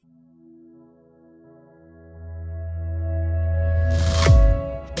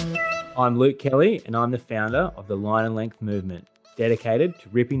I'm Luke Kelly, and I'm the founder of the Line and Length movement, dedicated to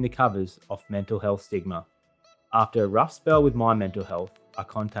ripping the covers off mental health stigma. After a rough spell with my mental health, I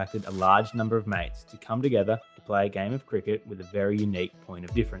contacted a large number of mates to come together to play a game of cricket with a very unique point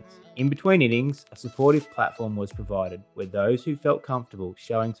of difference. In between innings, a supportive platform was provided where those who felt comfortable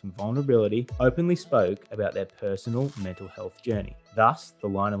showing some vulnerability openly spoke about their personal mental health journey. Thus, the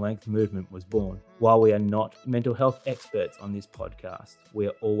Line and Length movement was born. While we are not mental health experts on this podcast, we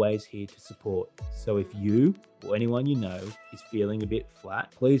are always here to support. So if you or anyone you know is feeling a bit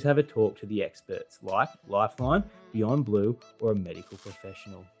flat, please have a talk to the experts like Lifeline, Beyond Blue, or a medical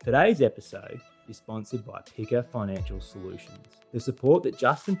professional. Today's episode is sponsored by Picker Financial Solutions. The support that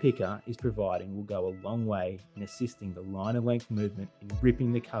Justin Picker is providing will go a long way in assisting the Line and Length movement in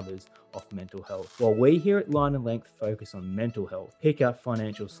ripping the covers off mental health. While we here at Line and Length focus on mental health, Picker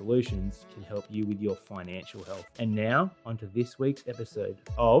Financial Solutions can help you with your financial health. And now, onto this week's episode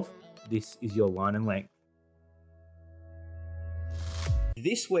of This Is Your Line and Length.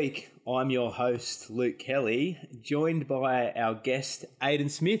 This week, I'm your host, Luke Kelly, joined by our guest,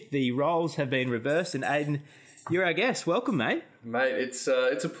 Aiden Smith. The roles have been reversed, and Aiden, you're our guest. Welcome, mate. Mate, it's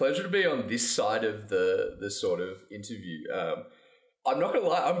a pleasure to be on this side of the sort of interview. I'm not gonna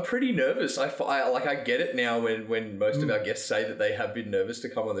lie, I'm pretty nervous. I get it now when most of our guests say that they have been nervous to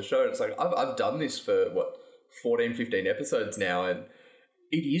come on the show. It's like I've done this for 14, 15 episodes now, and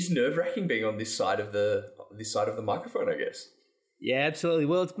it is nerve-wracking being on this side of the microphone, I guess. Yeah, absolutely.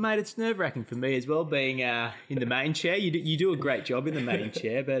 Well, it's nerve-wracking for me as well, being in the main chair. You do a great job in the main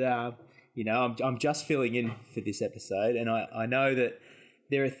chair, but I'm just filling in for this episode, and I know that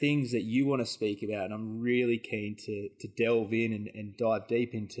there are things that you want to speak about, and I'm really keen to delve in and dive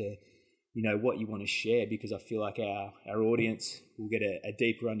deep into what you want to share, because I feel like our audience will get a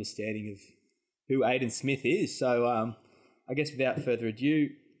deeper understanding of who Aiden Smith is. So I guess without further ado,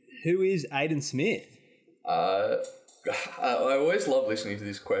 who is Aiden Smith? I always love listening to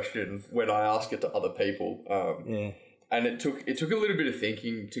this question when I ask it to other people. And it took a little bit of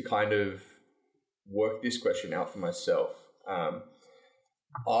thinking to kind of work this question out for myself.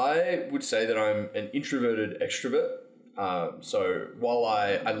 I would say that I'm an introverted extrovert. So while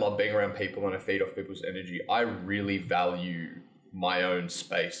I love being around people and I feed off people's energy, I really value my own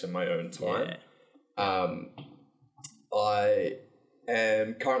space and my own time. Yeah. I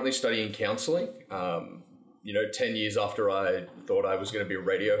am currently studying counselling. 10 years after I thought I was going to be a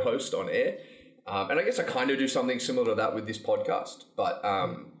radio host on air. And I guess I kind of do something similar to that with this podcast. But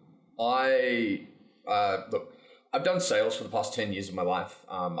I've done sales for the past 10 years of my life.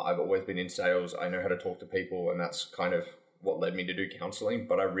 I've always been in sales. I know how to talk to people, and that's kind of what led me to do counseling.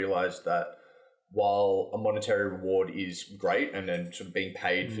 But I realized that while a monetary reward is great and then sort of being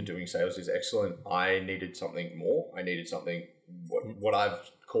paid for doing sales is excellent, I needed something more. I needed something what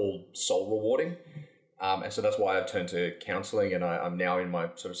I've called soul rewarding. And so that's why I've turned to counselling, and I'm now in my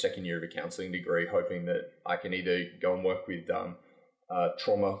sort of second year of a counselling degree, hoping that I can either go and work with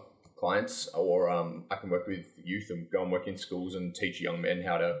trauma clients, or I can work with youth and go and work in schools and teach young men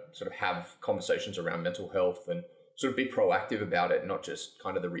how to sort of have conversations around mental health and sort of be proactive about it, not just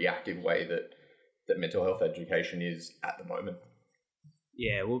kind of the reactive way that mental health education is at the moment.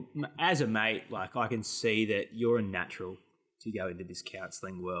 Yeah, well, as a mate, I can see that you're a natural to go into this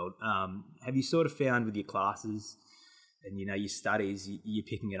counselling world. Have you sort of found with your classes and your studies, you're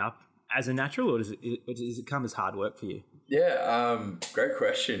picking it up as a natural, or does it come as hard work for you? Yeah, great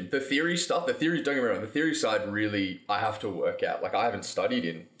question. The theory, don't get me wrong, the theory side really I have to work out. I haven't studied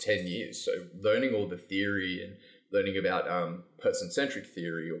in 10 years, so learning all the theory and learning about person-centric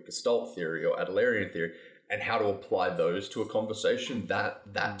theory or Gestalt theory or Adlerian theory and how to apply those to a conversation,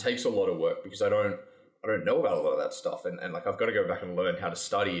 that takes a lot of work, because I don't know about a lot of that stuff. And I've got to go back and learn how to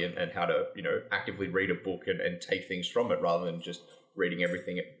study and how to, actively read a book and take things from it rather than just reading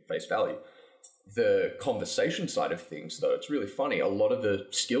everything at face value. The conversation side of things, though, it's really funny. A lot of the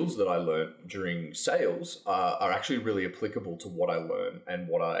skills that I learned during sales are actually really applicable to what I learn and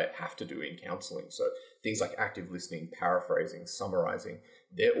what I have to do in counseling. So things like active listening, paraphrasing, summarizing,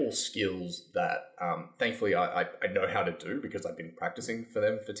 they're all skills that thankfully I know how to do because I've been practicing for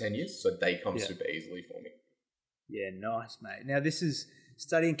them for 10 years. So they come super easily for me. Yeah, nice, mate. Now, this is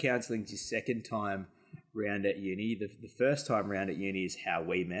studying counseling is your second time round at uni. The first time round at uni is how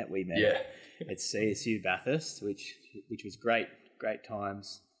we met. We met at CSU Bathurst, which was great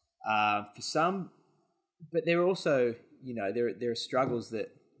times for some. But there are also, there are struggles that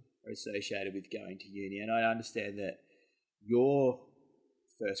are associated with going to uni. And I understand that your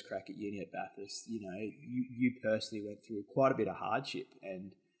first crack at uni at Bathurst, you personally went through quite a bit of hardship.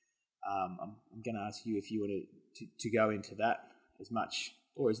 And I'm going to ask you if you want to go into that as much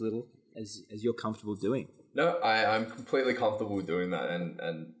or as little as you're comfortable doing. No, I'm completely comfortable with doing that.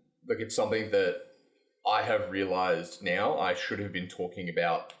 And look, it's something that I have realized now I should have been talking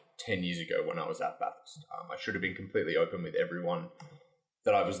about 10 years ago when I was at Bathurst. I should have been completely open with everyone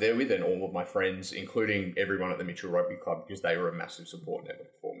that I was there with and all of my friends, including everyone at the Mitchell Rugby Club, because they were a massive support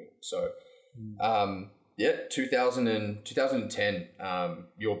network for me. So, 2010,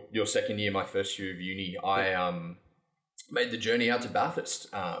 your second year, my first year of uni, I made the journey out to Bathurst.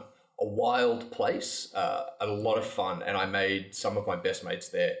 A wild place, a lot of fun, and I made some of my best mates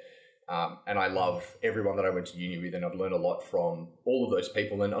there. And I love everyone that I went to uni with, and I've learned a lot from all of those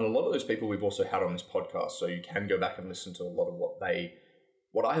people. And a lot of those people we've also had on this podcast, so you can go back and listen to a lot of what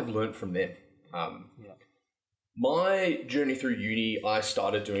I have learned from them. My journey through uni, I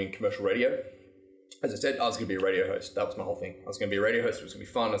started doing commercial radio. As I said, I was going to be a radio host. That was my whole thing. I was going to be a radio host. It was going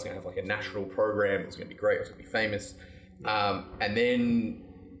to be fun. I was going to have like a national program. It was going to be great. I was going to be famous. And then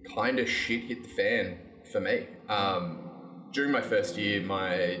kind of shit hit the fan for me. During my first year,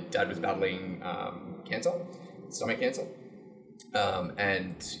 my dad was battling cancer, stomach cancer.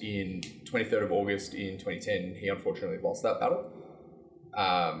 And in 23rd of August in 2010, he unfortunately lost that battle.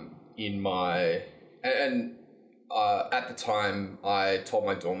 At the time, I told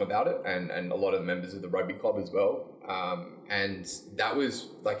my dorm about it and a lot of the members of the rugby club as well. And that was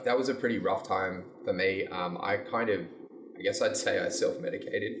a pretty rough time for me. I guess I'd say I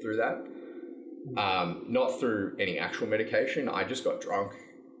self-medicated through that. Not through any actual medication. I just got drunk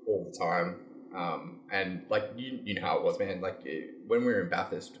all the time. And like, you know how it was, man. Like when we were in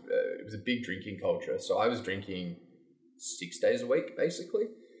Bathurst, it was a big drinking culture. So I was drinking 6 days a week, basically.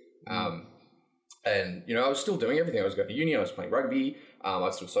 And, I was still doing everything. I was going to uni, I was playing rugby, I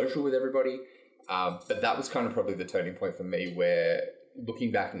was still social with everybody. But that was kind of probably the turning point for me where,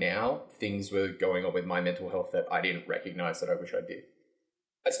 looking back now, things were going on with my mental health that I didn't recognize that I wish I did.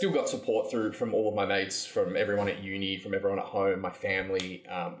 I still got support from all of my mates, from everyone at uni, from everyone at home, my family,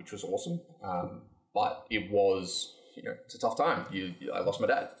 which was awesome. But it was, it's a tough time. I lost my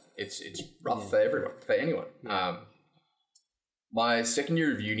dad. It's rough for everyone, for anyone. My second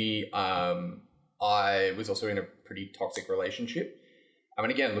year of uni, I was also in a pretty toxic relationship. I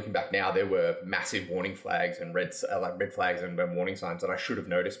mean, again, looking back now, there were massive warning flags and red flags and warning signs that I should have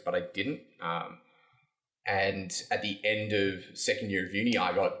noticed, but I didn't. And at the end of second year of uni,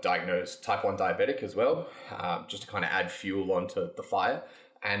 I got diagnosed type 1 diabetic as well, just to kind of add fuel onto the fire.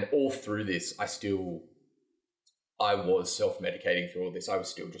 And all through this, I was self-medicating through all this. I was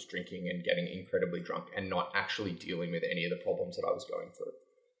still just drinking and getting incredibly drunk and not actually dealing with any of the problems that I was going through.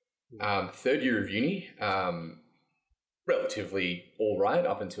 Third year of uni, relatively all right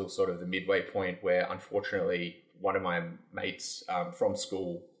up until sort of the midway point where, unfortunately, one of my mates from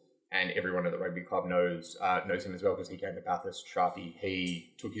school and everyone at the rugby club knows him as well because he came to Bathurst, Sharpie,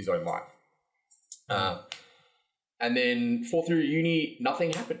 he took his own life. And then fourth year of uni,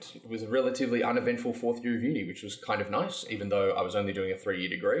 nothing happened. It was a relatively uneventful fourth year of uni, which was kind of nice, even though I was only doing a 3-year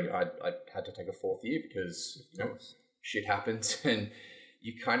degree. I had to take a fourth year because shit happens and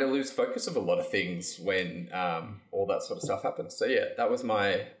you kind of lose focus of a lot of things when all that sort of stuff happens. So yeah, that was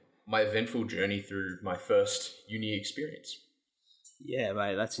my eventful journey through my first uni experience. Yeah,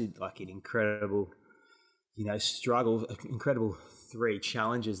 mate, that's like an incredible, struggle, incredible 3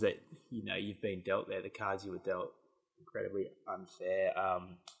 challenges that, you've been dealt there, the cards you were dealt, incredibly unfair.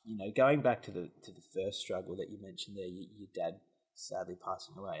 Going back to the first struggle that you mentioned there, your dad sadly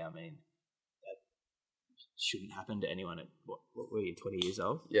passing away, I mean, that shouldn't happen to anyone at, what were you, 20 years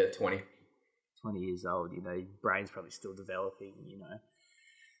old? Yeah, 20. 20 years old, your brain's probably still developing,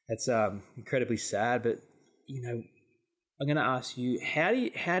 That's incredibly sad, but, I'm going to ask you, how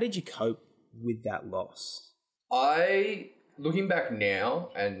did you cope with that loss? Looking back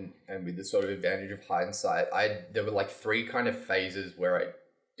now and with the sort of advantage of hindsight, there were like 3 kind of phases where I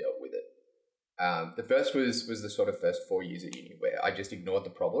dealt with it. The first was the sort of first 4 years at uni where I just ignored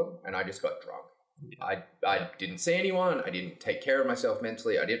the problem and I just got drunk. Yeah. I didn't see anyone. I didn't take care of myself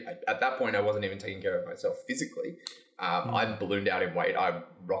mentally. At that point, I wasn't even taking care of myself physically. I ballooned out in weight. I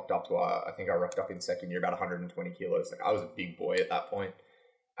rocked up in second year about 120 kilos. Like I was a big boy at that point.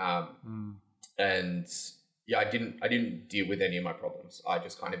 And yeah, I didn't deal with any of my problems. I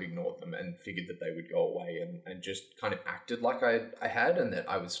just kind of ignored them and figured that they would go away and just kind of acted like I had and that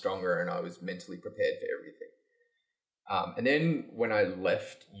I was stronger and I was mentally prepared for everything. And then when I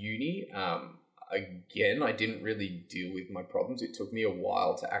left uni, again, I didn't really deal with my problems. It took me a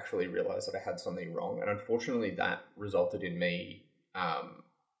while to actually realize that I had something wrong. And unfortunately, that resulted in me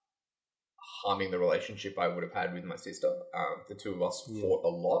harming the relationship I would have had with my sister. The two of us fought a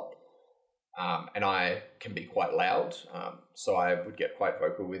lot. And I can be quite loud, so I would get quite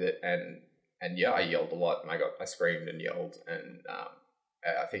vocal with it, and yeah, I yelled a lot, and I screamed and yelled, and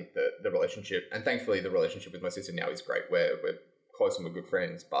I think the relationship, and thankfully the relationship with my sister now is great. We're close and we're good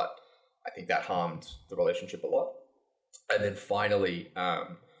friends, but I think that harmed the relationship a lot. And then finally,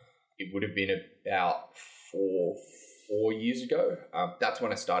 it would have been about four years ago. That's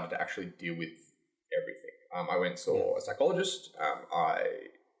when I started to actually deal with everything. I went and saw a psychologist. I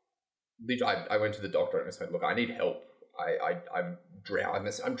went to the doctor and I said, look, I need help. I'm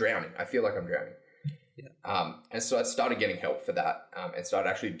drowning. I feel like I'm drowning. Yeah. And so I started getting help for that, and started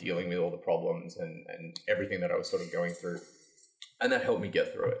actually dealing with all the problems and everything that I was sort of going through. And that helped me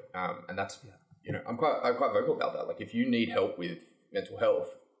get through it. And that's, I'm quite vocal about that. Like, if you need help with mental health,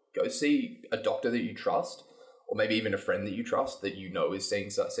 go see a doctor that you trust, or maybe even a friend that you trust that is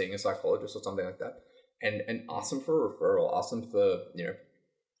seeing a psychologist or something like that, and ask them for a referral. Ask them for,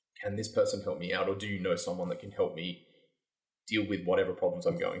 can this person help me out, or do you know someone that can help me deal with whatever problems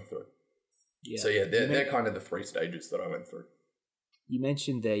I'm going through? Yeah. So yeah, they're kind of the 3 stages that I went through. You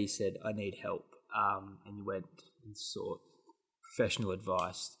mentioned there, you said, I need help, and you went and sought professional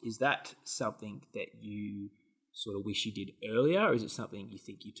advice. Is that something that you sort of wish you did earlier, or is it something you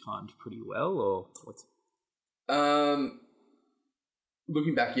think you timed pretty well, or what's?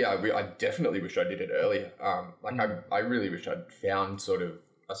 Looking back, yeah, I definitely wish I did it earlier. I really wish I'd found sort of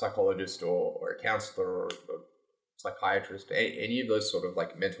a psychologist or a counselor or psychiatrist, any of those sort of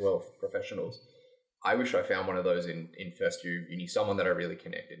like mental health professionals. I wish I found one of those in first year uni, someone that I really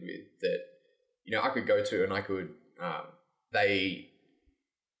connected with, that, I could go to, and I could, they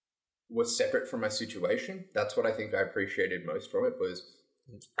were separate from my situation. That's what I think I appreciated most from it, was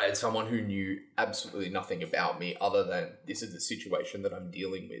I had someone who knew absolutely nothing about me other than this is the situation that I'm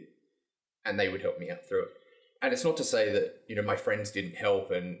dealing with, and they would help me out through it. And it's not to say that, my friends didn't help,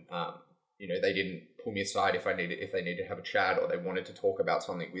 and, they didn't pull me aside if they needed to have a chat, or they wanted to talk about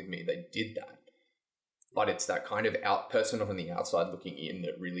something with me. They did that. But it's that kind of person on the outside looking in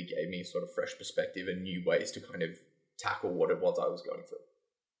that really gave me sort of fresh perspective and new ways to kind of tackle what it was I was going through.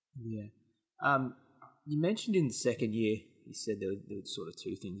 Yeah. You mentioned in the second year, you said there were sort of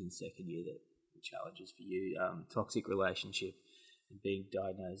 2 things in second year that were challenges for you, toxic relationship and being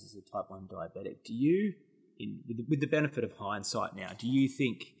diagnosed as a type 1 diabetic. Do you, with the benefit of hindsight now, do you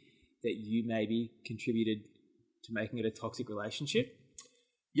think that you maybe contributed to making it a toxic relationship?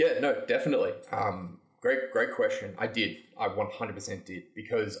 Yeah, no, definitely. Great question. I did. I 100% did,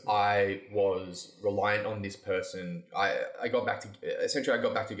 because I was reliant on this person. I got back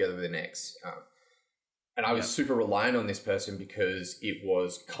together with an ex, and I was super reliant on this person because it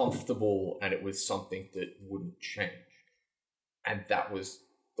was comfortable and it was something that wouldn't change. And that was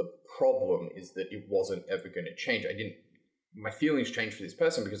the problem, is that it wasn't ever going to change. My feelings changed for this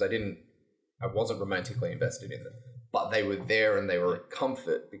person because I wasn't romantically invested in them. But they were there and they were a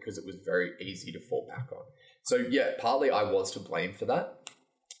comfort because it was very easy to fall back on. So yeah, partly I was to blame for that.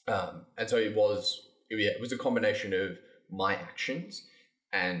 And so it was a combination of my actions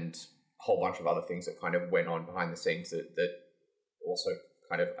and a whole bunch of other things that kind of went on behind the scenes that also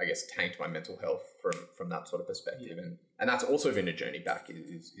kind of, I guess, tanked my mental health from that sort of perspective. Yeah. And that's also been a journey back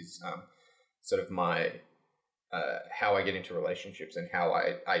is sort of my, how I get into relationships and how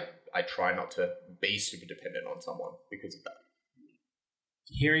I try not to be super dependent on someone because of that.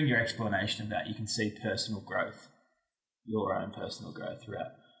 Hearing your explanation of that, you can see personal growth, your own personal growth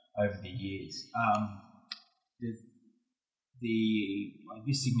throughout over the years. This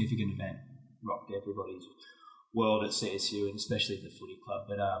significant event rocked everybody's world at CSU, and especially the footy club.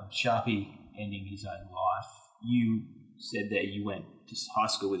 But Sharpie ending his own life, you said that you went to high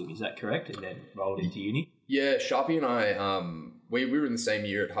school with him, is that correct? And then rolled into uni? Yeah, Sharpie and I, we were in the same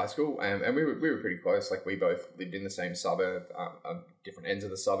year at high school, and we were pretty close. Like, we both lived in the same suburb, different ends of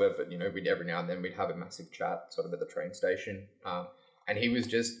the suburb, but, we'd every now and then we'd have a massive chat sort of at the train station. And he was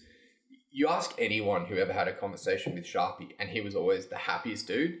just, you ask anyone who ever had a conversation with Sharpie, and he was always the happiest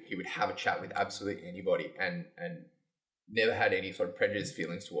dude. He would have a chat with absolutely anybody and never had any sort of prejudice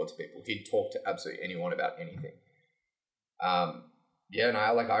feelings towards people. He'd talk to absolutely anyone about anything. And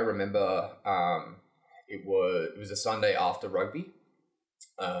I remember it was a Sunday after rugby,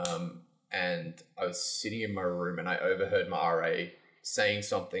 and I was sitting in my room and I overheard my RA saying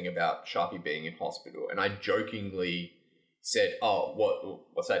something about Sharpie being in hospital, and I jokingly said, "Oh,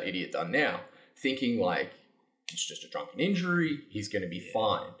 what's that idiot done now?" Thinking like, it's just a drunken injury, he's going to be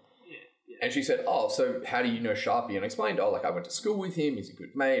fine. Yeah. And she said, "Oh, so how do you know Sharpie?" And I explained, I went to school with him, he's a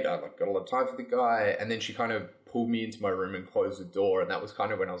good mate, I got a lot of time for the guy. And then she kind of pulled me into my room and closed the door, and that was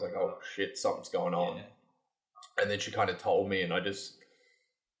kind of when I was like, oh shit, something's going on. Yeah. And then she kind of told me, and I just,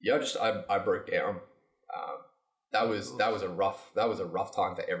 Yeah, I broke down. That was a rough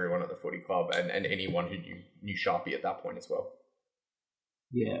time for everyone at the footy club and anyone who knew Sharpie at that point as well.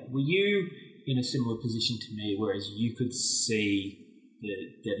 Yeah. Were you in a similar position to me, whereas you could see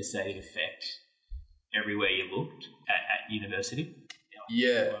the devastating effect everywhere you looked at university? Yeah.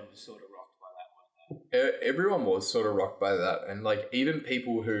 Everyone was sort of rocked by that, weren't they? Everyone was sort of rocked by that, and like even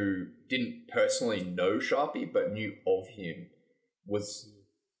people who didn't personally know Sharpie but knew of him was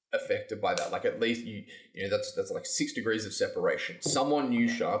affected by that. Like at least you know that's like 6 degrees of separation. Someone knew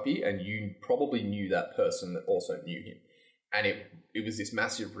Sharpie, and you probably knew that person that also knew him, and it was this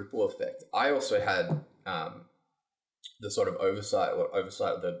massive ripple effect. I also had the sort of oversight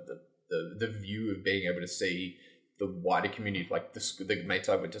of the view of being able to see the wider community, like the mates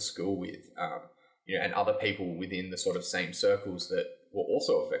I went to school with, you know, and other people within the sort of same circles that were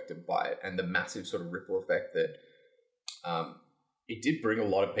also affected by it, and the massive sort of ripple effect that it did bring a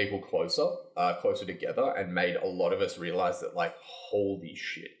lot of people closer together, and made a lot of us realize that, like, holy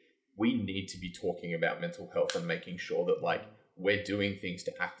shit, we need to be talking about mental health and making sure that, like, we're doing things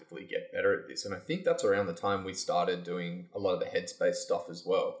to actively get better at this. And I think that's around the time we started doing a lot of the headspace stuff as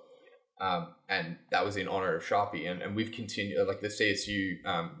well. And that was in honor of Sharpie. And we've continued, like the CSU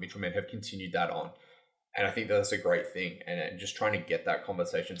mutual men have continued that on. And I think that's a great thing. And just trying to get that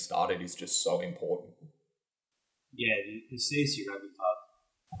conversation started is just so important. Yeah, the CSU Rugby Club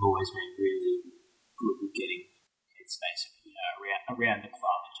have always been really good with getting headspace, you know, around the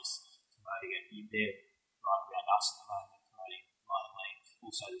club and just promoting it. They're right around us at the moment, promoting line and length.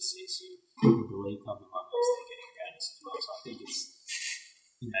 Also, the CSU Rugby League Club and Rugby, they're getting around us as well. So I think it's,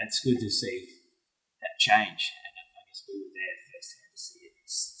 you know, it's good to see that change. And I guess we were there firsthand to see it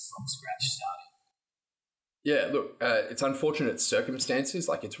from scratch starting. Yeah, look, it's unfortunate circumstances.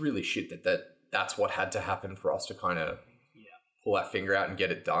 Like, it's really shit that's what had to happen for us to kind of pull our finger out and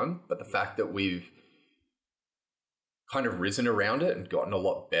get it done. But the fact that we've kind of risen around it and gotten a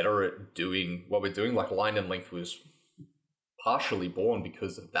lot better at doing what we're doing, like line and length was partially born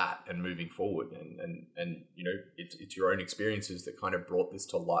because of that and moving forward. And you know, it's your own experiences that kind of brought this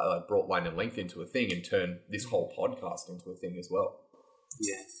to light, brought line and length into a thing, and turned this whole podcast into a thing as well.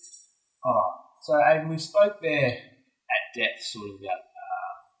 Yeah. Oh, so Aiden, we spoke there at depth sort of about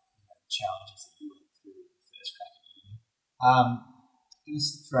challenges that you went through the first crack at uni.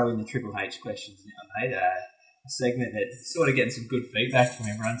 Just throw in the Triple H questions now, mate. A segment that's sort of getting some good feedback from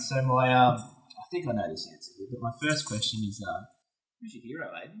everyone. So I think I know this answer here, but my first question is, who's your hero,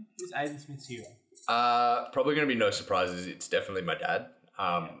 Aiden? Who's Aiden Smith's hero? Probably going to be no surprises. It's definitely my dad.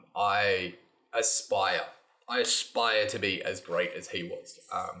 I aspire to be as great as he was.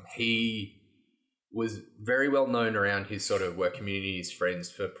 He was very well known around his sort of work community, his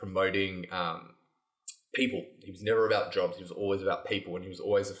friends, for promoting people. He was never about jobs. He was always about people, and he was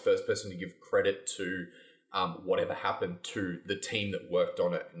always the first person to give credit to whatever happened to the team that worked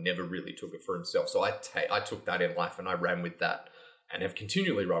on it, and never really took it for himself. So I took that in life, and I ran with that, and have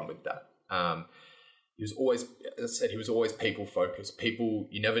continually run with that. He was always, as I said, he was always people focused. People,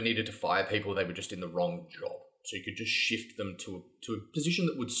 you never needed to fire people; they were just in the wrong job. So you could just shift them to a position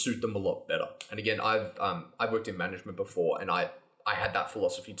that would suit them a lot better. And again, I've worked in management before, and I had that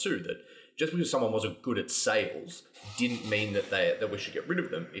philosophy too, that just because someone wasn't good at sales didn't mean that we should get rid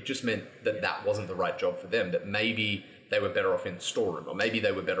of them. It just meant that wasn't the right job for them, that maybe they were better off in the storeroom, or maybe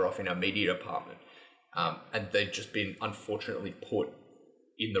they were better off in our media department. And they'd just been unfortunately put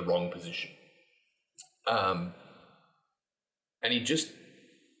in the wrong position. And he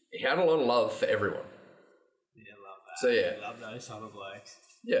had a lot of love for everyone. Yeah, I love that. So yeah. I love those type of blokes.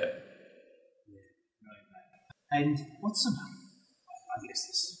 Yeah. Right, mate. And what's some, I guess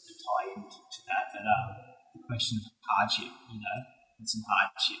this to tie into that, but the question of hardship, you know, and some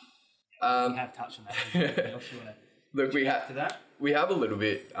hardship. We have touched on that. Anything else you want to look, we have to that? We have a little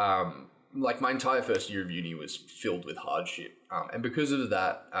bit. Like my entire first year of uni was filled with hardship, and because of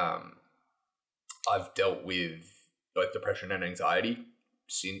that, I've dealt with both depression and anxiety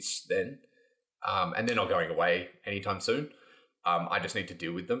since then. And they're not going away anytime soon. I just need to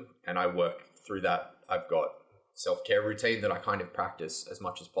deal with them, and I work through that. I've got self-care routine that I kind of practice as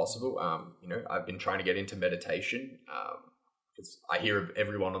much as possible. You know, I've been trying to get into meditation because I hear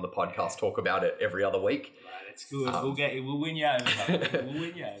everyone on the podcast talk about it every other week. Right, it's good. We'll win you over. We'll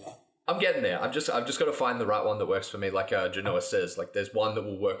win you over. I'm getting there. I've just got to find the right one that works for me. Like Genoa says, like there's one that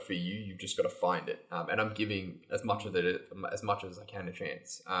will work for you. You've just got to find it. And I'm giving as much as I can a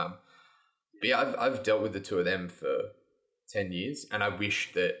chance. But yeah, I've dealt with the two of them for 10 years, and I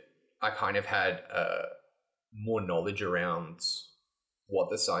wish that I kind of had more knowledge around what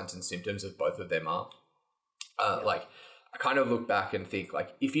the signs and symptoms of both of them are. Like, I kind of look back and think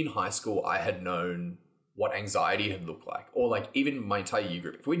like, if in high school I had known what anxiety had looked like, or like even my entire year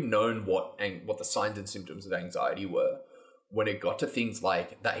group, if we'd known what the signs and symptoms of anxiety were, when it got to things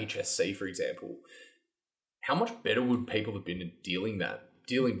like the HSC, for example, how much better would people have been at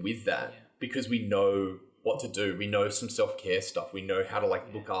dealing with that? Because we know what to do. We know some self-care stuff. We know how to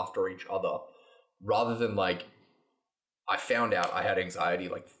like look after each other, rather than like, I found out I had anxiety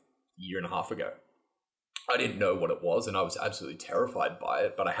like a year and a half ago. I didn't know what it was, and I was absolutely terrified by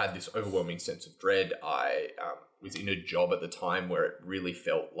it, but I had this overwhelming sense of dread. I was in a job at the time where it really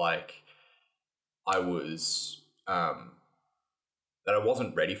felt like I was, that I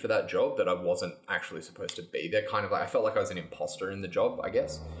wasn't ready for that job, that I wasn't actually supposed to be there. Kind of like, I felt like I was an imposter in the job, I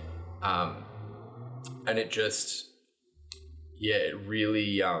guess. And it just, it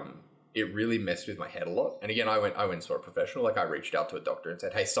really messed with my head a lot. And again, I went and saw a professional. Like, I reached out to a doctor and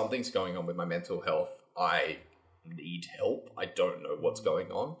said, hey, something's going on with my mental health. I need help. I don't know what's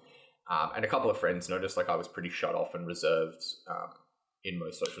going on. And a couple of friends noticed like I was pretty shut off and reserved in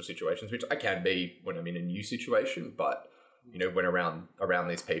most social situations, which I can be when I'm in a new situation. But, you know, when around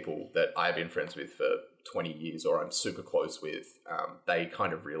these people that I've been friends with for 20 years or I'm super close with, they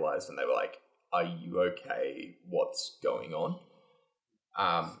kind of realized, and they were like, are you okay? What's going on?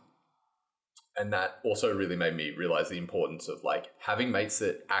 And that also really made me realize the importance of like having mates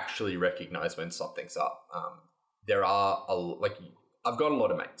that actually recognize when something's up. There are I've got a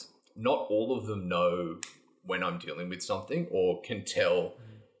lot of mates. Not all of them know when I'm dealing with something or can tell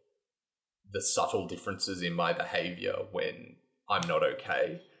the subtle differences in my behavior when I'm not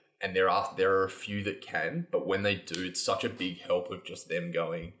okay. And there are a few that can, but when they do, it's such a big help of just them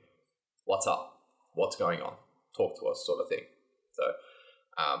going, what's up? What's going on? Talk to us, sort of thing. So,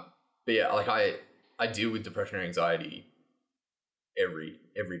 but yeah, like I deal with depression and anxiety every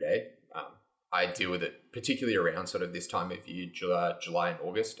day. I deal with it particularly around sort of this time of year, July and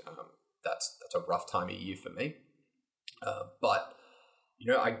August. That's a rough time of year for me. But you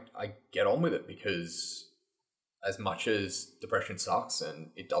know, I get on with it, because as much as depression sucks and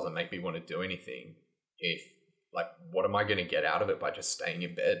it doesn't make me want to do anything, what am I going to get out of it by just staying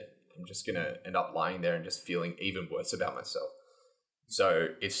in bed? I'm just going to end up lying there and just feeling even worse about myself. So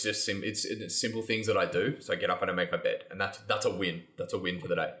it's just it's simple things that I do. So I get up and I make my bed, and that's a win. That's a win for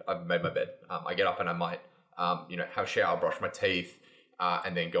the day. I've made my bed. I get up and I might, have a shower, brush my teeth,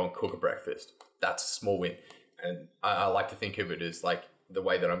 and then go and cook a breakfast. That's a small win. And I like to think of it as like the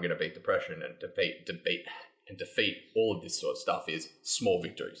way that I'm going to beat depression and defeat all of this sort of stuff is small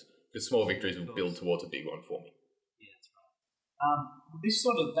victories, because small victories will build towards a big one for me. Yeah, that's right.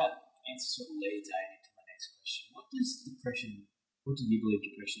 That answer sort of leads into my next question. What do you believe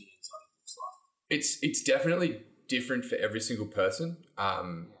depression and anxiety looks like? It's definitely different for every single person.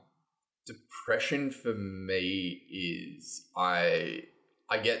 Depression for me is I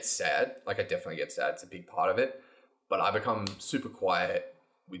get sad. Like, I definitely get sad. It's a big part of it. But I become super quiet,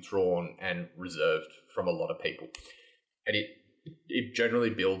 withdrawn, and reserved from a lot of people. And it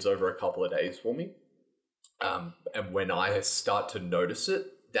generally builds over a couple of days for me. And when I start to notice it,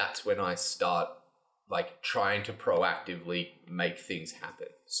 that's when I start like trying to proactively make things happen.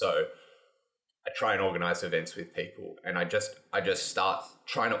 So I try and organize events with people, and I just start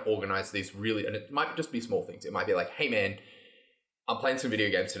trying to organize these really, and it might just be small things. It might be like, hey man, I'm playing some video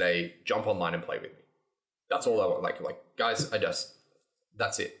games today, jump online and play with me. That's all I want. Like guys,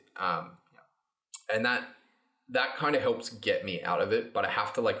 that's it. And that kind of helps get me out of it, but I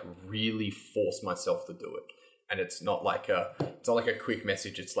have to like really force myself to do it. And it's not like a quick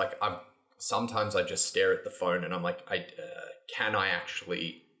message. It's like sometimes I just stare at the phone and I'm like, can I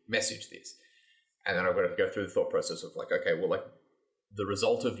actually message this? And then I've got to go through the thought process of like, okay, well, like the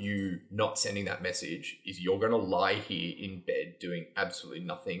result of you not sending that message is you're going to lie here in bed doing absolutely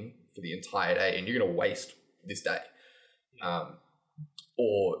nothing for the entire day, and you're going to waste this day.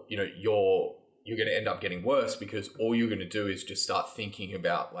 Or, you're going to end up getting worse, because all you're going to do is just start thinking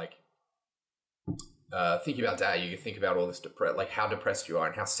about day. You can think about all this how depressed you are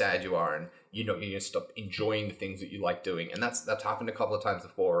and how sad you are, and you're going to stop enjoying the things that you like doing. And that's happened a couple of times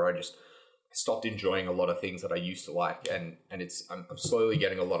before, where I stopped enjoying a lot of things that I used to like, and I'm slowly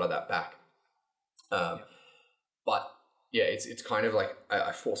getting a lot of that back. But yeah, it's kind of like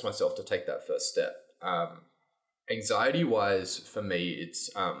I force myself to take that first step. Anxiety wise, for me, it's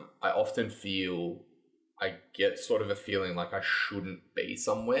I often feel I get sort of a feeling like I shouldn't be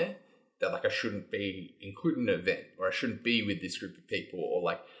somewhere, that like I shouldn't be included in an event, or I shouldn't be with this group of people, or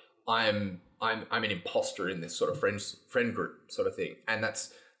like I'm an imposter in this sort of friend group sort of thing. And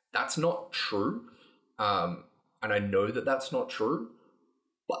that's not true. And I know that that's not true,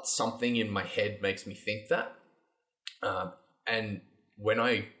 but something in my head makes me think that. And when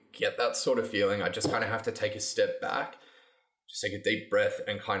I get that sort of feeling, I just kind of have to take a step back, just take a deep breath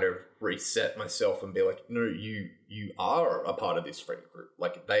and kind of reset myself and be like, no, you are a part of this friend group.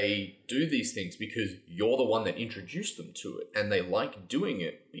 Like, they do these things because you're the one that introduced them to it, and they like doing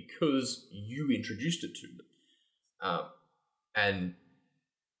it because you introduced it to them. And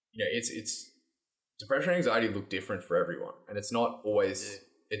it's depression and anxiety look different for everyone, and it's not always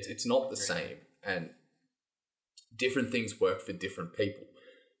it's not the same, and different things work for different people,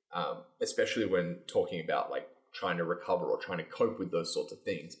 especially when talking about like trying to recover or trying to cope with those sorts of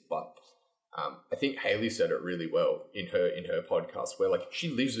things. But I think Haley said it really well in her podcast, where like she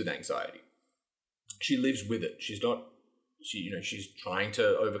lives with anxiety, she lives with it. She's trying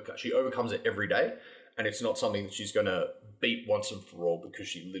to overcomes it every day, and it's not something that she's going to beat once and for all, because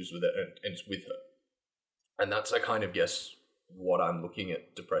she lives with it and it's with her. And that's, I kind of guess, what I'm looking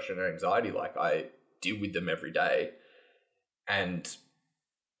at depression and anxiety like. I deal with them every day, and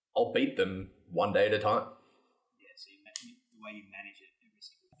I'll beat them one day at a time. Yeah, so the way you manage it every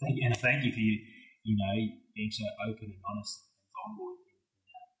single day. And thank you for being so open and honest and vulnerable in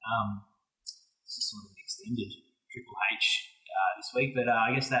that. This is sort of an extended Triple H this week, but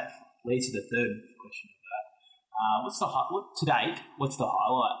I guess that leads to the third question of that. What's the highlight of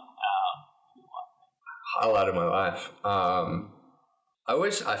your life? Highlight of my life.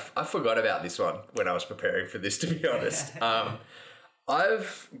 I forgot about this one when I was preparing for this, to be honest.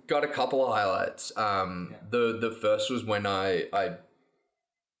 I've got a couple of highlights. The first was when I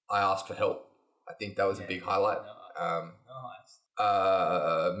asked for help. I think that was a big highlight.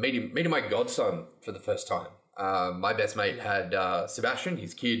 Nice. Meeting my godson for the first time. My best mate had Sebastian,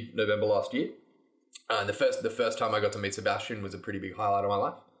 his kid, November last year. The first time I got to meet Sebastian was a pretty big highlight of my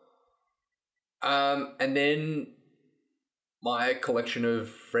life. And then my collection of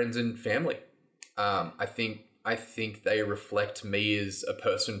friends and family. I think they reflect me as a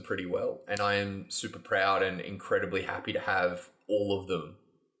person pretty well, and I am super proud and incredibly happy to have all of them,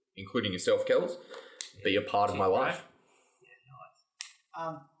 including yourself, Kels, be a part of my life. Yeah,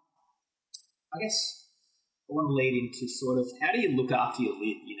 nice. I guess I want to lead into sort of, how do you look after your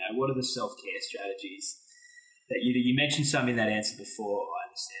lid? What are the self-care strategies that you mentioned some in that answer before? I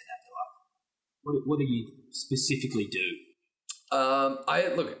understand that. What do you specifically do?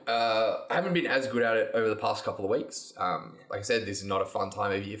 I haven't been as good at it over the past couple of weeks. Like I said, this is not a fun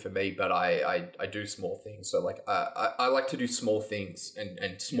time of year for me, but I do small things. So like, I like to do small things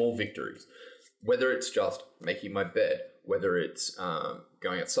and small victories, whether it's just making my bed, whether it's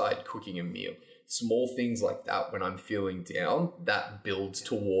going outside, cooking a meal, small things like that. When I'm feeling down, that builds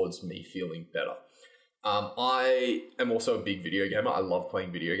towards me feeling better. I am also a big video gamer. I love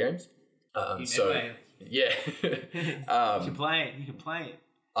playing video games. Yeah. You can play it.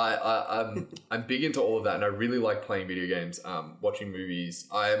 I'm big into all of that, and I really like playing video games, watching movies.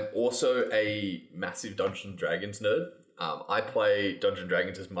 I'm also a massive Dungeons & Dragons nerd. I play Dungeons &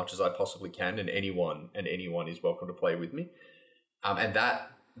 Dragons as much as I possibly can, and anyone is welcome to play with me. And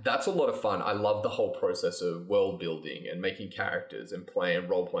that's a lot of fun. I love the whole process of world building and making characters and playing,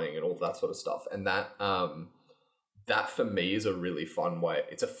 role playing, and all that sort of stuff. And that for me is a really fun way.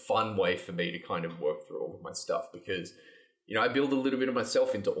 It's a fun way for me to kind of work through all of my stuff, because, I build a little bit of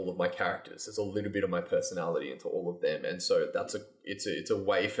myself into all of my characters. There's a little bit of my personality into all of them. And so it's a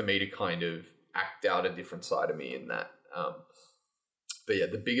way for me to kind of act out a different side of me in that. But yeah,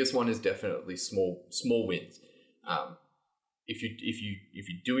 the biggest one is definitely small wins. If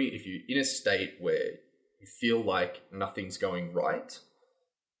you're in a state where you feel like nothing's going right,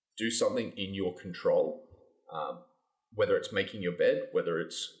 do something in your control. Whether it's making your bed, whether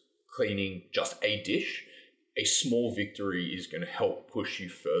it's cleaning just a dish, a small victory is going to help push you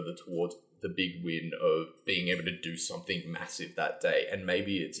further towards the big win of being able to do something massive that day. And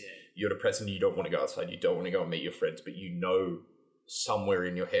maybe it's you're depressed and you don't want to go outside, you don't want to go and meet your friends, but somewhere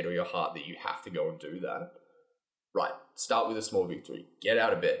in your head or your heart that you have to go and do that. Right. Start with a small victory. Get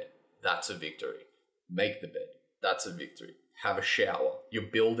out of bed. That's a victory. Make the bed. That's a victory. Have a shower.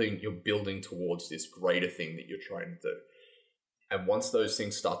 You're building towards this greater thing that you're trying to do. And once those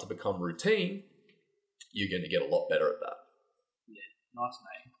things start to become routine, you're going to get a lot better at that. Yeah, nice,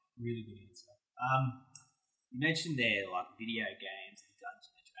 mate. Really good answer. You mentioned there like video games and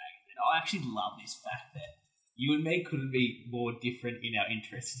Dungeons and Dragons, and I actually love this fact that you and me couldn't be more different in our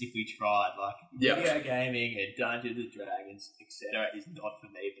interests if we tried. Like video gaming and Dungeons and Dragons, etc., is not for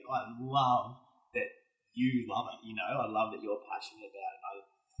me, but I love that you love it. I love that you're passionate about it.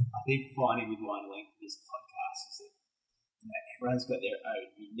 I think finding with Line Length this podcast is that everyone's got their own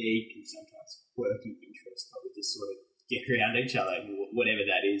unique and sometimes quirky interests, but we just sort of get around each other, and whatever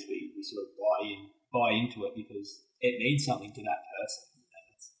that is, we sort of buy into it because it means something to that person.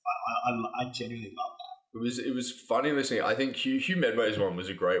 I genuinely love that. It was funny listening. I think Hugh Medway's one was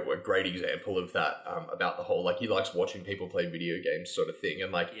a great example of that, about the whole, like, he likes watching people play video games sort of thing.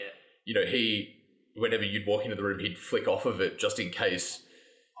 And, like, you know, whenever you'd walk into the room, he'd flick off of it just in case.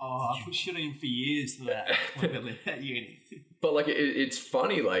 Oh, I pushed it in for years for that. At uni. But, like, it's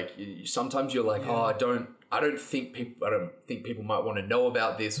funny. Like, sometimes you're like, I don't think people might want to know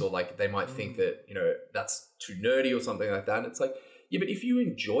about this, or, like, they might think that, you know, that's too nerdy or something like that. And it's like, yeah, but if you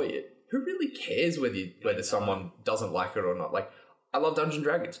enjoy it, who really cares whether someone doesn't like it or not? Like, I love Dungeons and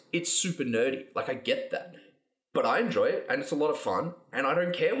Dragons. It's super nerdy. Like, I get that. But I enjoy it, and it's a lot of fun, and I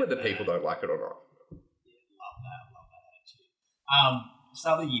don't care whether people don't like it or not. Yeah, love that attitude.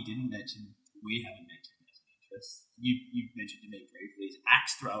 Something you didn't mention, we haven't mentioned as an interest, you've mentioned to me briefly, is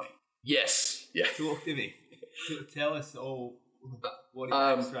axe throwing. Yes. Yeah. Talk to me. Tell us all, what is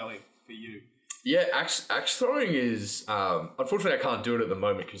axe throwing for you? Yeah, axe throwing is, unfortunately I can't do it at the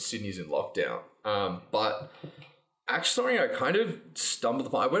moment because Sydney's in lockdown. But axe throwing, I kind of stumbled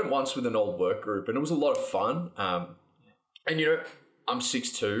upon. I went once with an old work group, and it was a lot of fun. And, you know, I'm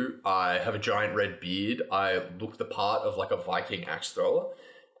 6'2", I have a giant red beard, I look the part of, like, a Viking axe thrower.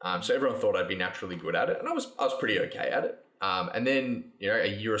 So everyone thought I'd be naturally good at it, and I was pretty okay at it. And then, you know, a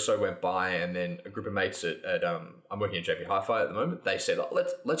year or so went by, and then a group of mates at I'm working at JP Hi-Fi at the moment, they said,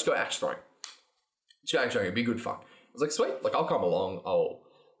 let's go axe throwing. Let's go axe throwing, it'd be good fun. I was like, sweet, like, I'll come along,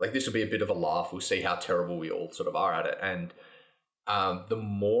 like, this will be a bit of a laugh, we'll see how terrible we all sort of are at it. And the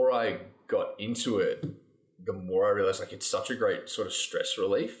more I got into it, the more I realized, like, it's such a great sort of stress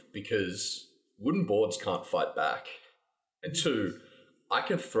relief, because wooden boards can't fight back. And two, I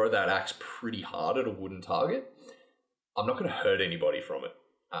can throw that axe pretty hard at a wooden target. I'm not going to hurt anybody from it.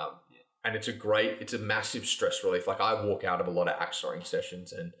 And it's a massive stress relief. Like, I walk out of a lot of axe throwing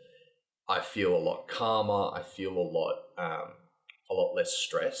sessions and I feel a lot calmer. I feel a lot less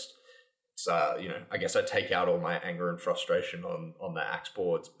stressed. So, you know, I guess I take out all my anger and frustration on the axe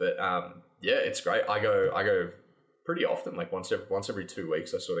boards. But yeah, it's great. I go pretty often, like once every 2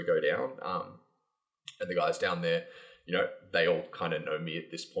 weeks I sort of go down. And the guys down there, you know, they all kind of know me at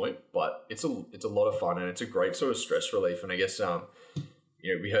this point, but it's a lot of fun, and it's a great sort of stress relief. And I guess,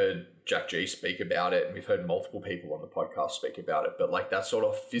 you know, we heard Jack G speak about it, and we've heard multiple people on the podcast speak about it, but, like, that sort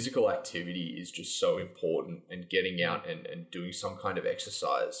of physical activity is just so important, and getting out and doing some kind of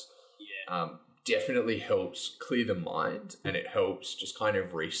exercise definitely helps clear the mind, and it helps just kind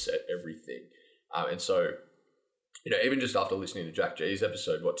of reset everything. And so, you know, even just after listening to Jack G's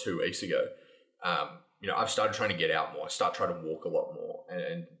episode, 2 weeks ago, you know, I've started trying to get out more. I start trying to walk a lot more,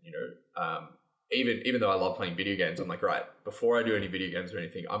 and you know, even though I love playing video games, I'm like, right, before I do any video games or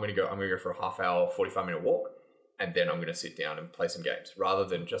anything, I'm gonna go for a half hour, 45-minute walk, and then I'm gonna sit down and play some games, rather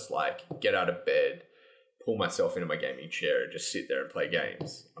than just, like, get out of bed, pull myself into my gaming chair, and just sit there and play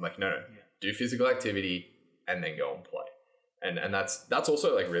games. I'm like, no, do physical activity and then go and play, and that's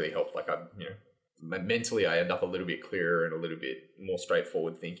also, like, really helped. Like, you know, mentally I end up a little bit clearer and a little bit more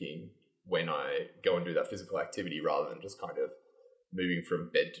straightforward thinking when I go and do that physical activity, rather than just kind of moving from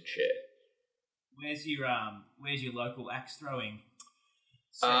bed to chair. Where's your local axe throwing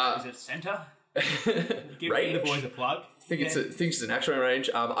centre? Is it centre? Give the boys a plug. I think it's an axe throwing range.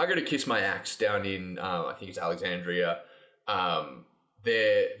 I go to Kiss My Axe down in I think it's Alexandria.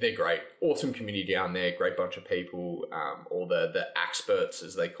 They're great, awesome community down there. Great bunch of people. All the experts,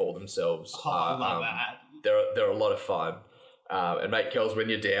 as they call themselves. I love that. They're a lot of fun. And mate, Kels, when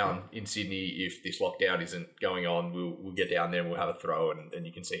you're down in Sydney, if this lockdown isn't going on, we'll get down there and we'll have a throw, and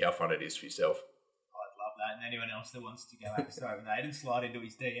you can see how fun it is for yourself. I'd love that. And anyone else that wants to go axe throw with Aiden, slide into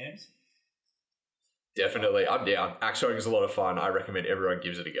his DMs. Definitely, I'm down. Axe throwing is a lot of fun. I recommend everyone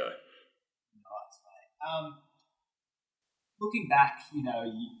gives it a go. Nice, mate. Looking back, you know,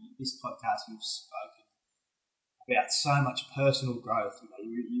 this podcast, we've spoken about so much personal growth. You know,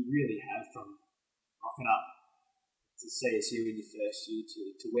 you really have, from rocking up to CSU in your first year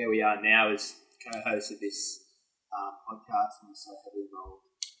to where we are now as co-host of this podcast, and you're so heavily involved.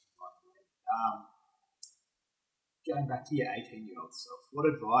 Going back to your 18-year-old self, what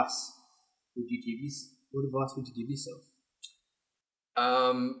advice would you give yourself?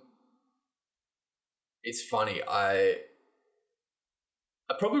 It's funny. I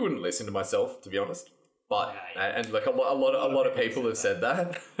probably wouldn't listen to myself, to be honest. But and like a lot of people have said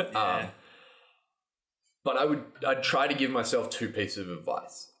that. Yeah. But I'd try to give myself two pieces of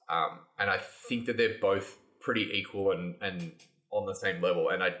advice. And I think that they're both pretty equal and on the same level,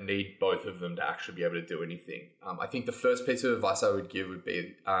 and I'd need both of them to actually be able to do anything. I think the first piece of advice I would give would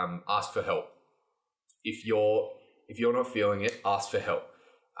be ask for help. If you're not feeling it, ask for help.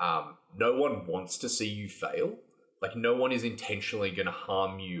 No one wants to see you fail. Like, no one is intentionally going to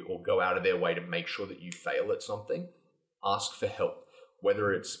harm you or go out of their way to make sure that you fail at something. Ask for help.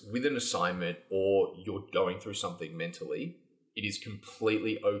 Whether it's with an assignment or you're going through something mentally, it is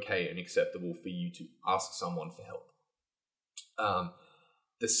completely okay and acceptable for you to ask someone for help.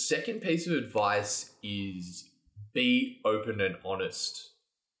 The second piece of advice is be open and honest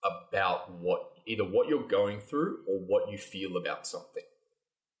about either what you're going through or what you feel about something.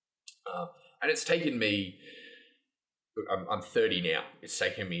 And it's taken me, I'm 30 now. It's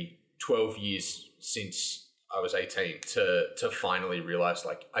taken me 12 years since I was 18 to finally realize,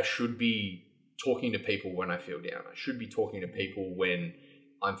 like, I should be talking to people when I feel down. I should be talking to people when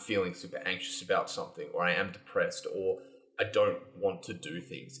I'm feeling super anxious about something, or I am depressed, or I don't want to do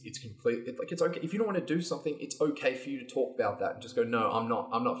things. It's okay. If you don't want to do something, it's okay for you to talk about that and just go, no, I'm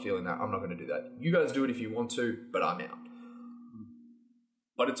not feeling that. I'm not going to do that. You guys do it if you want to, but I'm out.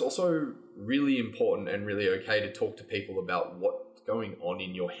 But it's also really important and really okay to talk to people about what's going on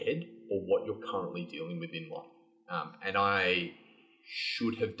in your head or what you're currently dealing with in life. And I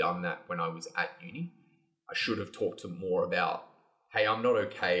should have done that when I was at uni. I should have talked to more about, hey, I'm not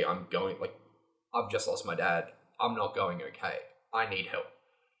okay. I've just lost my dad. I'm not going okay. I need help.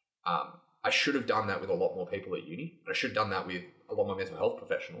 I should have done that with a lot more people at uni. I should have done that with a lot more mental health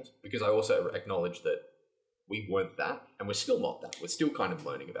professionals, because I also acknowledge that we weren't that, and we're still not that. We're still kind of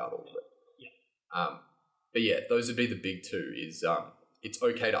learning about all of it. Yeah. But yeah, those would be the big two. Is it's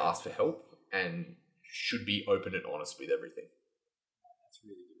okay to ask for help and should be open and honest with everything. That's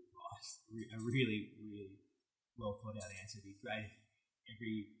really good advice. A really, really well thought out answer. It'd be great if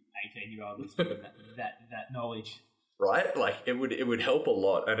every 18-year-old was given that knowledge. Right? Like, it would help a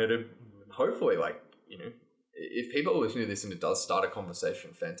lot, and it'd hopefully, like, you know, if people are listening to this and it does start a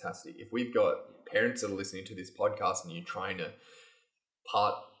conversation, fantastic. If we've got parents that are listening to this podcast and you're trying to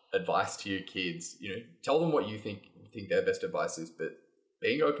part advice to your kids, you know, tell them what you think their best advice is, but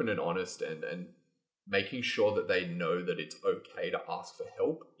being open and honest and making sure that they know that it's okay to ask for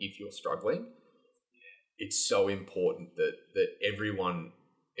help if you're struggling. It's so important that everyone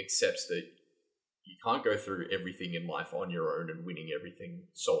accepts that you can't go through everything in life on your own and winning everything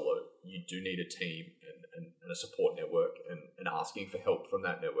solo. You do need a team and a support network, and asking for help from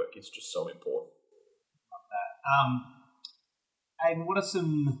that network is just so important. And what are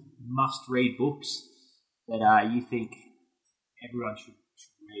some must-read books that you think everyone should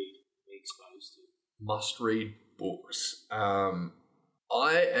read, be exposed to? Must-read books.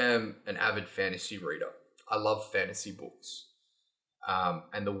 I am an avid fantasy reader. I love fantasy books.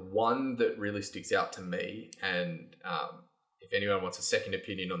 And the one that really sticks out to me, and if anyone wants a second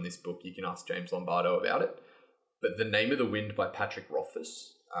opinion on this book, you can ask James Lombardo about it, but The Name of the Wind by Patrick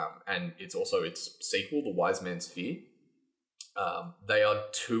Rothfuss, and it's also its sequel, The Wise Man's Fear. They are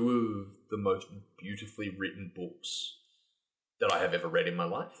two of the most beautifully written books that I have ever read in my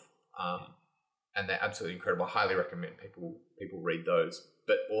life. And they're absolutely incredible. I highly recommend people read those.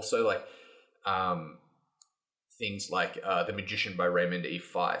 But also, like, things like The Magician by Raymond E.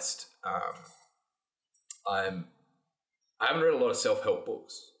 Feist. I haven't read a lot of self-help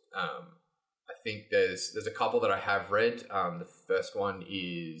books. I think there's a couple that I have read. The first one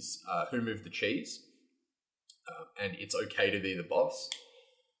is Who Moved the Cheese? And It's Okay to Be the Boss.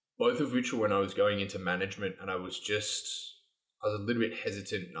 Both of which were when I was going into management, and I was a little bit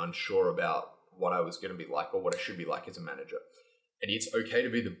hesitant and unsure about what I was going to be like or what I should be like as a manager. And It's Okay to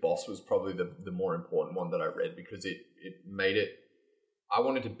Be the Boss was probably the more important one that I read, because it made it, I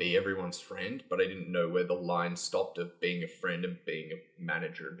wanted to be everyone's friend, but I didn't know where the line stopped of being a friend and being a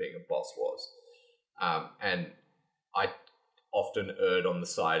manager and being a boss was. And I often erred on the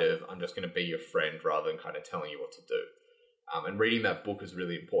side of, I'm just going to be your friend rather than kind of telling you what to do. And reading that book is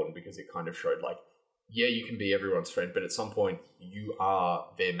really important, because it kind of showed, like, yeah, you can be everyone's friend, but at some point you are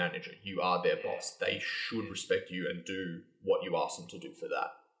their manager. You are their boss. They should respect you and do what you ask them to do for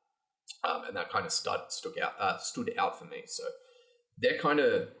that. And that kind of stood out for me. So they're kind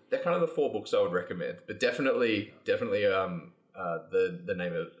of the four books I would recommend. But definitely the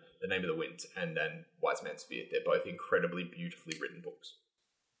name of the Wind and then Wise Man's Fear. They're both incredibly beautifully written books.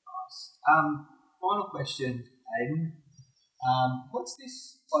 Nice. Final question, Aiden. What's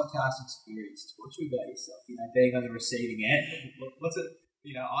this podcast experience taught you about yourself? You know, being on the receiving end. What's it?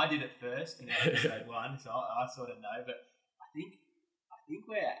 You know, I did it first in episode 1, so I sort of know. But I think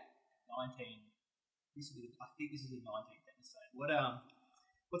we're at 19. I think this is the 19th episode.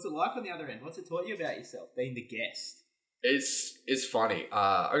 What's it like on the other end? What's it taught you about yourself, being the guest? It's funny.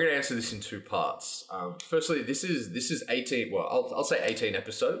 I'm going to answer this in two parts. Firstly, this is 18. Well, I'll say 18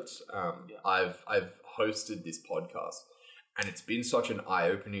 episodes. I've hosted this podcast, and it's been such an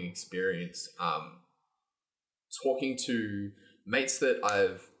eye-opening experience. talking to mates that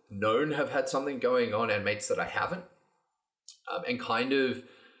I've known have had something going on and mates that I haven't, and kind of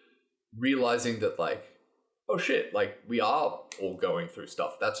realizing that like, oh shit, like we are all going through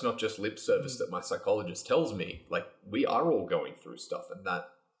stuff. That's not just lip service that my psychologist tells me. Like we are all going through stuff, and that,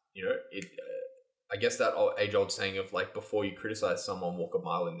 you know, I guess that age-old saying of like, before you criticize someone, walk a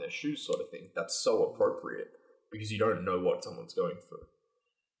mile in their shoes sort of thing. That's so appropriate because you don't know what someone's going through.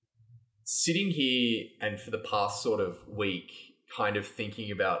 Sitting here and for the past sort of week, kind of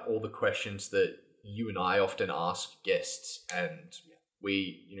thinking about all the questions that you and I often ask guests, and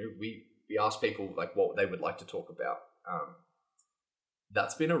we ask people like what they would like to talk about.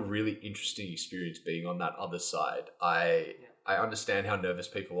 That's been a really interesting experience being on that other side. I understand how nervous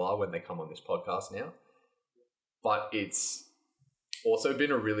people are when they come on this podcast now, but it's also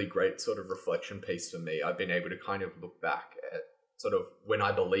been a really great sort of reflection piece for me. I've been able to kind of look back at sort of when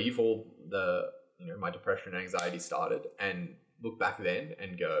I believe all the, my depression and anxiety started, and look back then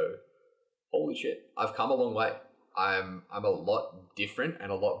and go, holy shit, I've come a long way. I'm a lot different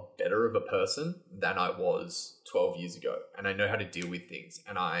and a lot better of a person than I was 12 years ago. And I know how to deal with things.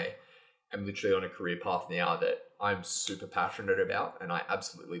 And I am literally on a career path now that I'm super passionate about and I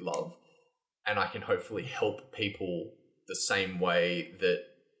absolutely love. And I can hopefully help people the same way that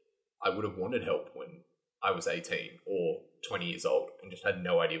I would have wanted help when I was 18 or 20 years old and just had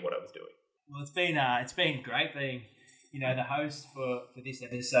no idea what I was doing. Well, it's been great being, the host for this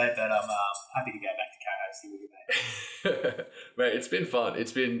episode, but I'm happy to go back to co-hosting with you, mate. Mate, it's been fun.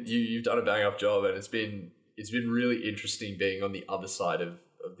 It's been you've done a bang up job, and it's been really interesting being on the other side of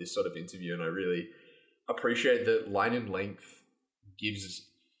this sort of interview, and I really appreciate that Line and Length gives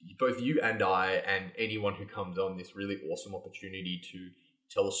both you and I and anyone who comes on this really awesome opportunity to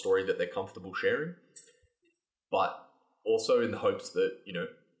tell a story that they're comfortable sharing, but also in the hopes that,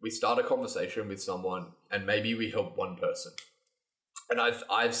 we start a conversation with someone and maybe we help one person. And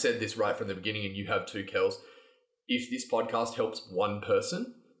I've said this right from the beginning, and you have too, Kels. If this podcast helps one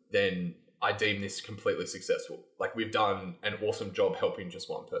person, then I deem this completely successful. Like, we've done an awesome job helping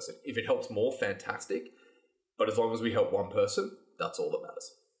just one person. If it helps more, fantastic. But as long as we help one person, that's all that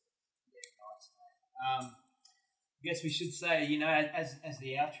matters. Yeah, nice. I guess we should say, as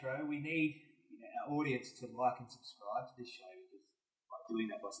the outro, we need our audience to like and subscribe to this show, because by doing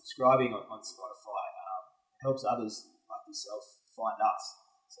that, by subscribing on Spotify, it helps others like yourself find us.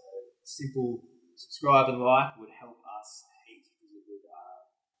 So simple subscribe and like would help us heaps, because it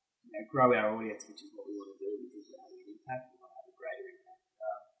would grow our audience, which is what we want to do, because we're having an impact. We want to have a greater impact.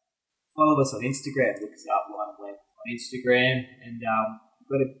 Follow us on Instagram. Look us up, Line and Length on Instagram. And we've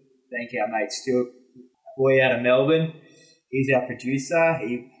got to thank our mate Stuart, a boy out of Melbourne. He's our producer.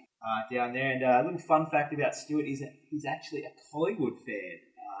 He down there. And a little fun fact about Stuart is that he's actually a Collingwood fan.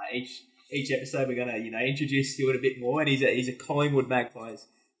 Each episode we're going to introduce Stuart a bit more, and he's a Collingwood Magpies.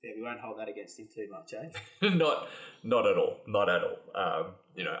 Yeah, we won't hold that against him too much, eh? Not at all. Not at all.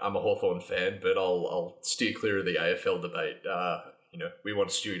 I'm a Hawthorn fan, but I'll steer clear of the AFL debate. We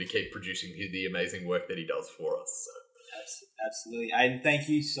want Stu to keep producing the amazing work that he does for us. So. Absolutely. And thank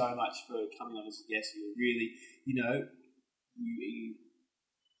you so much for coming on as a guest. You really, you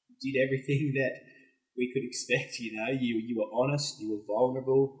did everything that we could expect. You were honest, you were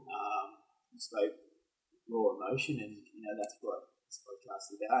vulnerable, you spoke raw emotion, and that's what this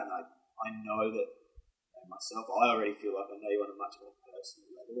podcast is about. And I know that myself, I already feel like I know you on a much more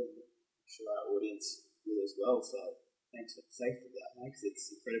personal level, and I'm sure our audience will as well. So thanks for the sake of that, mate, because it's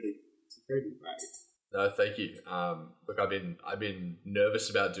incredibly brave. No, thank you. Look, I've been nervous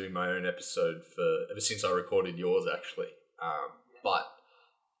about doing my own episode ever since I recorded yours, actually. But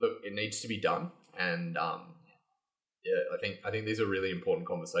look, it needs to be done, and I think these are really important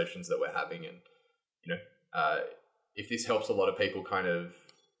conversations that we're having, and if this helps a lot of people kind of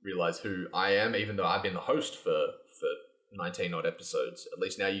realize who I am, even though I've been the host for 19 odd episodes, at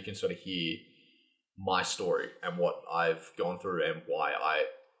least now you can sort of hear my story and what I've gone through and why I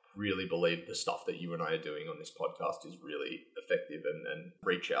really believe the stuff that you and I are doing on this podcast is really effective, and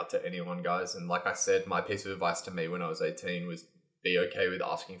reach out to anyone, guys. And like I said, my piece of advice to me when I was 18 was be okay with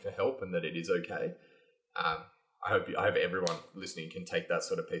asking for help, and that it is okay. I hope everyone listening can take that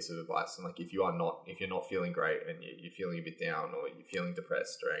sort of piece of advice. And like, if you're not feeling great and you're feeling a bit down, or you're feeling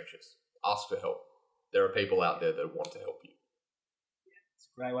depressed or anxious, ask for help. There are people out there that want to help you. Yeah, it's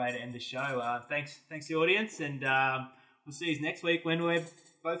a great way to end the show. Thanks the audience, and we'll see you next week when we're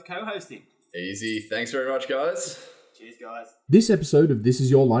both co-hosting. Easy. Thanks very much, guys. Cheers, guys. This episode of This Is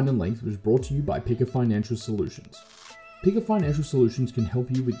Your Line and Length was brought to you by Picker Financial Solutions. Picker Financial Solutions can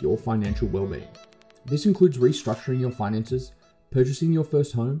help you with your financial well-being. This includes restructuring your finances, purchasing your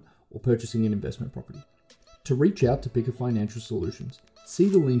first home, or purchasing an investment property. To reach out to Picker Financial Solutions, see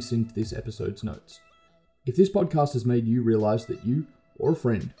the links in this episode's notes. If this podcast has made you realize that you or a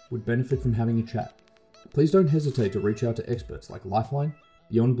friend would benefit from having a chat, please don't hesitate to reach out to experts like Lifeline,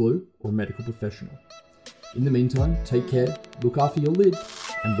 Beyond Blue, or a medical professional. In the meantime, take care, look after your lid,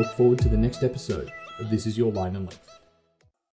 and look forward to the next episode of This Is Your Line and Length.